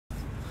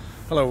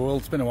Hello world,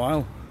 it's been a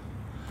while.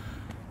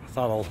 I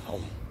thought I'll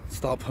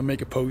stop and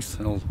make a post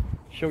and I'll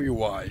show you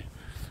why.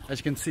 As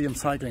you can see, I'm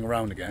cycling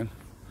around again,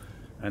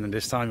 and in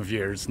this time of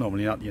year it's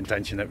normally not the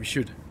intention that we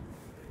should,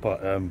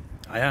 but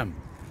I am.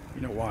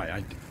 You know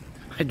why?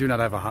 I do not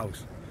have a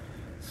house,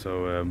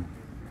 so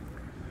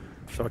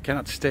I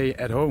cannot stay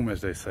at home,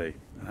 as they say.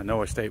 I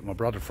know I stayed with my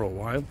brother for a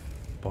while,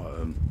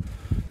 but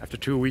after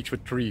 2 weeks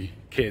with 3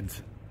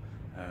 kids,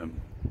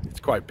 it's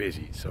quite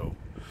busy, so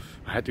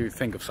I had to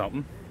think of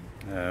something.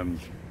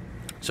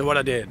 So what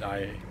I did,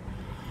 I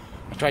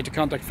tried to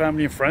contact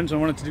family and friends. I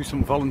wanted to do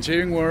some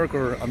volunteering work,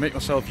 or I make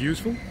myself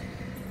useful.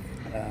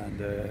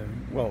 And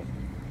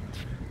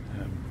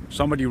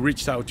somebody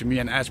reached out to me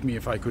and asked me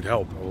if I could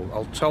help.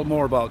 I'll tell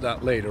more about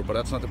that later, but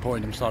that's not the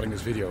point I'm starting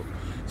this video.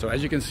 So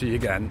as you can see,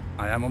 again,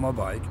 I am on my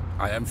bike.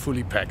 I am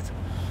fully packed.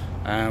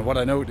 And what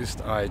I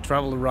noticed, I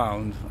traveled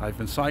around. I've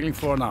been cycling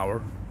for an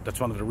hour. That's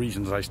one of the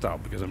reasons I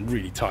stopped, because I'm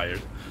really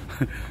tired.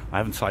 I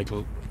haven't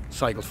cycled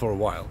for a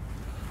while.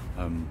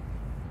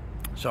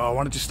 So I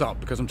wanted to stop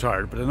because I'm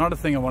tired. But another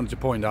thing I wanted to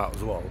point out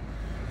as well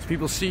is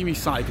people see me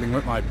cycling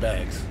with my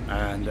bags,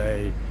 and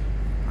I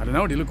don't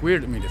know, they look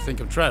weird at me. They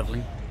think I'm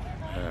traveling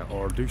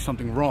or do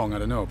something wrong, I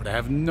don't know, but I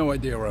have no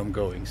idea where I'm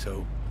going.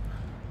 So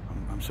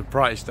I'm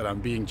surprised that I'm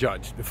being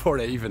judged before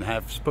they even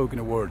have spoken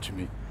a word to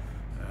me.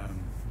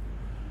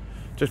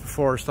 Just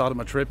before I started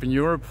my trip in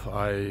Europe,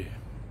 I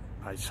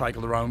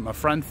cycled around with my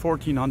friend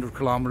 1,400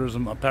 kilometers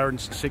and my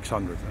parents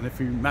 600. And if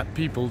we met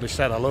people, they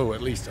said hello,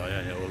 at least, a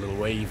little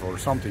wave or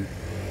something.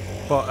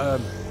 But I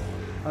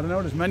don't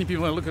know, there's many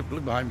people. Look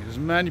behind me, there's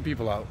many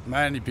people out.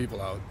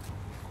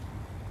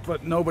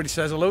 But nobody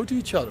says hello to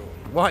each other.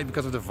 Why?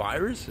 Because of the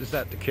virus? Is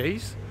that the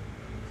case?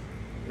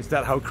 Is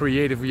that how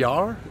creative we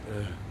are?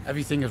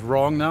 Everything is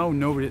wrong now.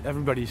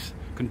 Everybody's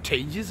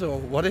contagious, or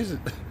what is it?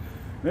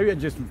 Maybe I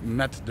just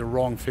met the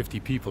wrong 50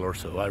 people or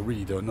so. I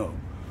really don't know.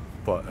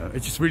 But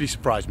it just really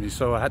surprised me,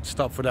 so I had to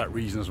stop for that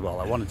reason as well.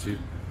 I wanted to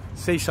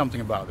say something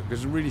about it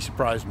because it really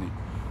surprised me.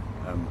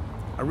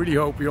 I really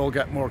hope we all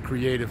get more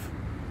creative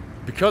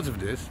because of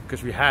this,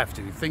 because we have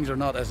to. Things are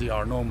not as they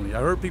are normally. I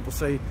heard people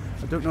say,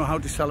 I don't know how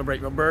to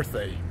celebrate my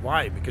birthday.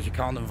 Why? Because you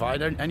can't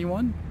invite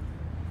anyone?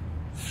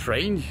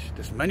 Strange.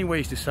 There's many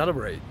ways to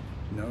celebrate,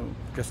 you know.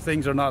 Because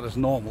things are not as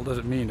normal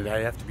doesn't mean that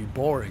they have to be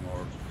boring,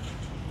 or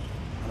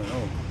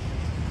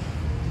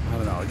I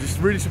don't know, it just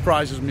really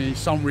surprises me,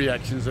 some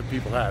reactions that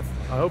people have.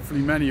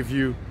 Hopefully many of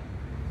you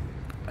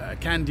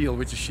can deal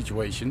with the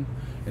situation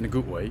in a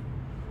good way.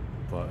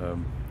 But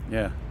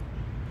yeah,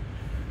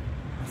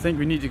 I think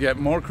we need to get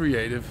more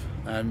creative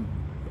and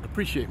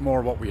appreciate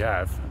more what we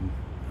have. And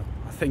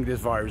I think this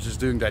virus is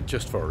doing that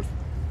just for us.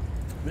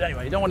 But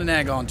anyway, I don't want to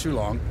nag on too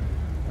long.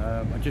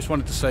 I just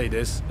wanted to say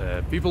this.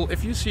 People,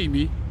 if you see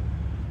me,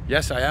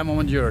 yes, I am on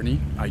a journey.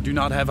 I do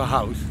not have a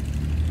house.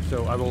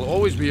 So I will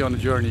always be on a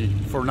journey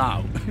for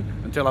now,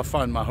 until I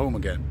find my home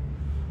again.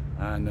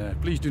 And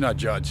please do not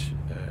judge.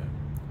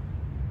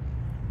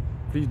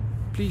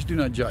 Please do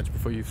not judge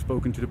before you've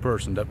spoken to the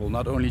person. That will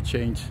not only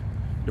change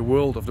the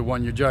world of the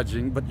one you're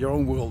judging, but your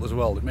own world as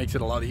well. It makes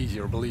it a lot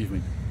easier, believe me.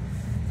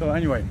 So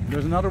anyway,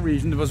 there's another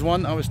reason. There was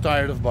one, I was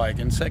tired of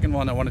biking. Second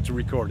one, I wanted to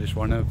record this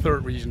one. And the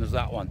third reason is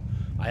that one.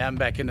 I am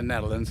back in the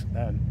Netherlands,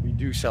 and we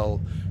do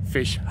sell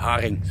fish,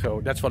 haring.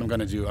 So that's what I'm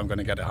going to do. I'm going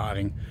to get a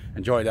haring,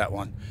 enjoy that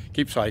one,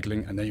 keep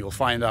cycling, and then you'll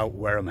find out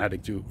where I'm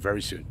heading to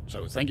very soon.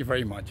 So thank you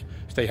very much.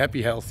 Stay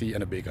happy, healthy,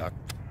 and a big hug.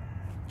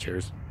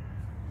 Cheers.